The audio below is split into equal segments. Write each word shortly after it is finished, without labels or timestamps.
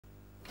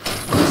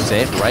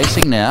set,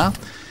 racing now.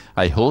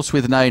 A Horse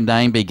With No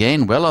Name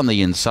began well on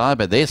the inside,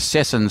 but there's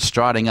Sesson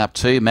striding up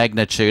to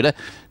Magnitude,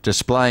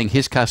 displaying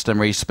his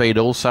customary speed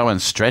also,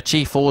 and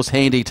Stretchy Four's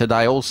handy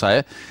today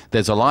also.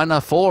 There's a line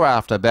of 4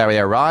 after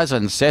Barrier Rise,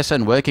 and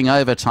Sesson working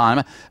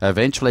overtime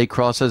eventually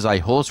crosses A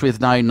Horse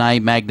With No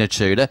Name,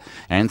 Magnitude,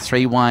 and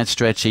 3 wide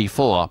Stretchy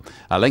Four.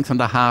 A length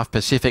and a half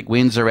Pacific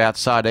Windsor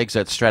outside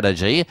Exit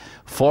Strategy.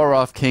 4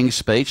 off King's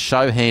Speech.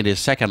 Showhand is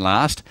second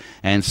last,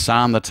 and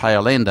Psalm the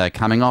tail ender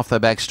coming off the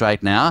back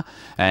straight now,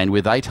 and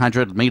with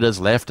 800 metres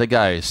left to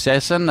go.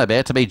 Sesson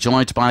about to be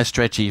joined by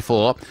Stretchy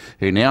Four,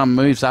 who now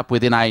moves up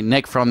within a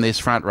neck from this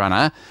front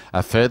runner.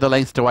 A further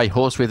length to A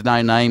Horse With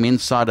No Name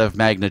inside of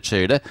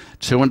Magnitude.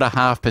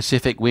 2.5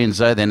 Pacific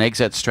Windsor, then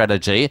Exit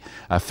Strategy.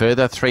 A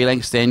further 3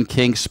 lengths then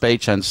King's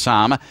Speech and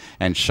Psalm,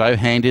 and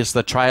Showhand is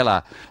the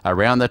trailer.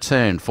 Around the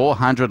turn,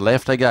 400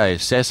 left to go.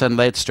 Sesson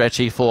led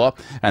Stretchy Four,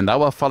 and they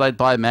were followed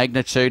by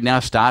Magnitude. Now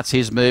starts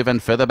his move,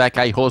 and further back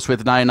A Horse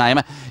With No Name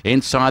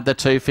inside the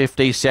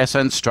 250.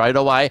 Sesson straight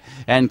away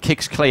and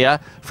kicks clear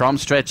from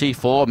Stretchy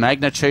Four.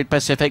 Magnitude,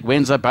 Pacific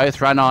Windsor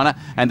both run on,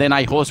 and then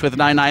A Horse With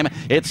No Name.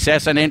 It's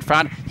Sesson in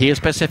front. Here's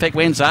Pacific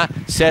Windsor.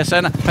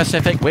 Sesson,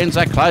 Pacific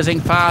Windsor closing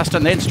fast,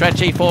 and then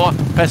Stretchy Four.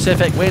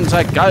 Pacific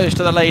Windsor goes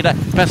to the lead.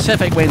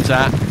 Pacific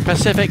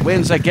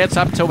Windsor gets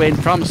up to win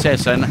from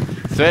Sesson.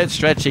 Third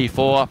Stretchy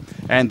Four,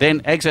 and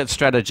then Exit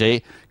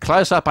Strategy.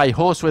 Close up A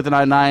Horse With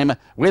No Name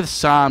with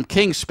Psalm,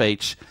 King's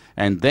Speech,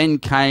 and then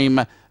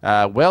came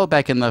well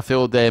back in the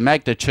field there.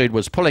 Magnitude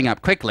was pulling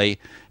up quickly,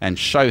 and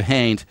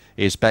Showhand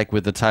is back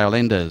with the tail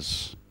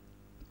enders.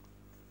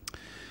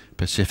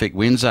 Pacific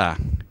Windsor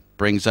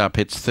brings up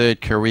its third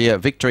career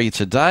victory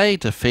today,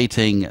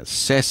 defeating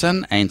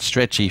Sesson and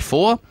Stretchy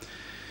Four.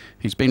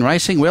 He's been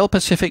racing well,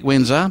 Pacific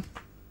Windsor.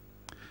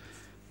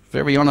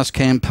 Very honest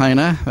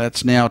campaigner.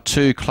 That's now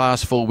 2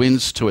 Class 4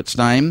 wins to its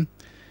name.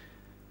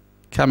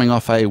 Coming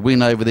off a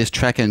win over this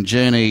track and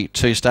journey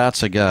 2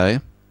 starts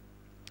ago.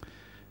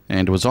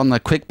 And was on the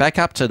quick back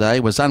up today.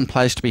 Was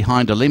unplaced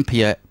behind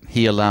Olympia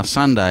here last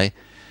Sunday,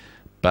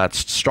 but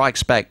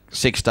strikes back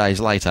 6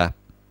 days later,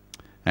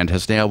 and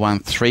has now won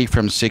 3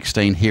 from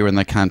 16 here in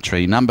the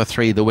country. Number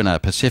 3, the winner,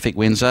 Pacific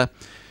Windsor,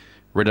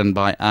 ridden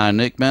by R.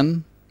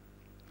 Newkman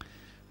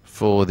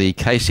for the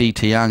Casey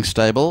Tiang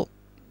stable,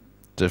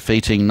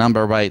 defeating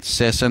number 8,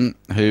 Sesson,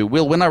 who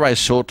will win a race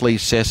shortly.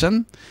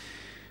 Sesson,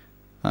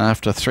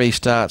 after 3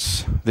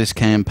 starts this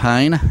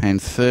campaign,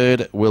 and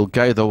third will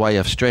go the way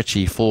of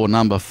Stretchy Four,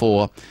 number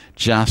 4,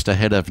 just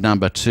ahead of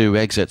number 2,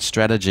 Exit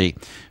Strategy.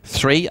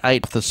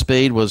 3-8 the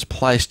speed was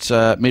placed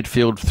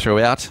midfield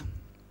throughout.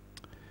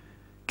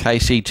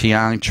 Casey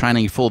Tiang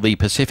training for the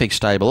Pacific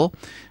stable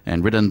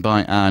and ridden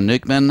by R.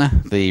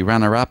 Newkman. The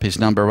runner-up is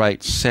number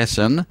 8,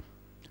 Sesson,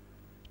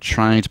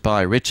 trained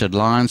by Richard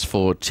Lyons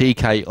for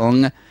TK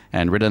Ung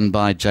and ridden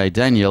by J.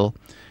 Daniel.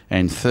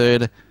 And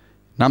third,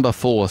 number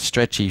 4,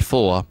 Stretchy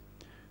Four,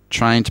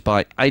 trained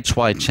by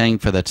H.Y. Cheng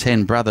for the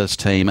 10 Brothers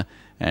team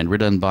and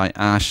ridden by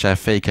R.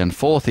 Shafiq. And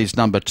fourth is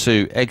number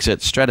 2,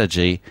 Exit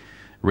Strategy,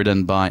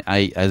 ridden by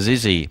A.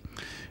 Azizi.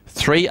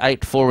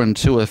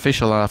 3-8-4-2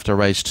 official after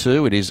race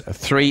 2. It is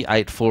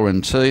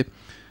 3-8-4-2.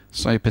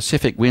 So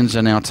Pacific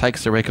Windsor now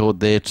takes the record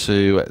there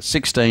to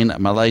 16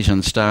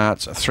 Malaysian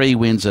starts, 3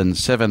 wins and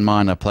 7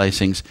 minor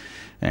placings,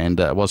 and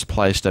was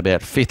placed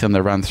about 5th in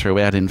the run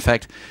throughout. In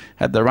fact,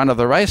 had the run of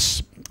the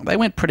race. They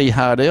went pretty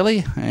hard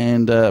early,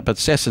 and but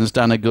Sesson's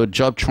done a good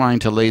job trying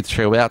to lead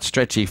throughout.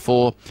 Stretchy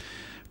Four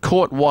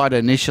caught wide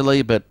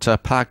initially, but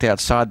parked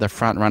outside the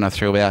front runner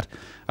throughout.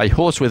 A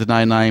Horse With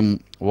No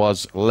Name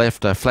was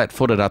left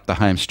flat-footed up the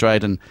home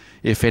straight, and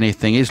if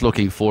anything is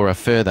looking for a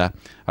further.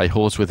 A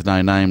Horse With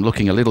No Name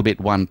looking a little bit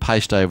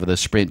one-paced over the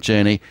sprint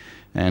journey,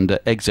 and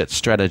Exit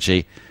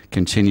Strategy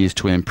continues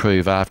to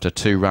improve after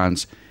 2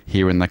 runs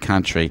here in the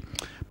country.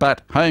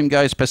 But home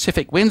goes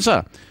Pacific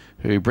Windsor,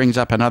 who brings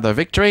up another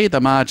victory. The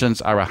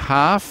margins are a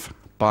half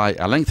by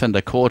a length and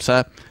a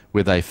quarter,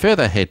 with a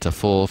further head to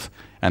 4th,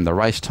 and the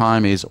race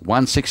time is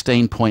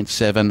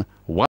 1:16.7.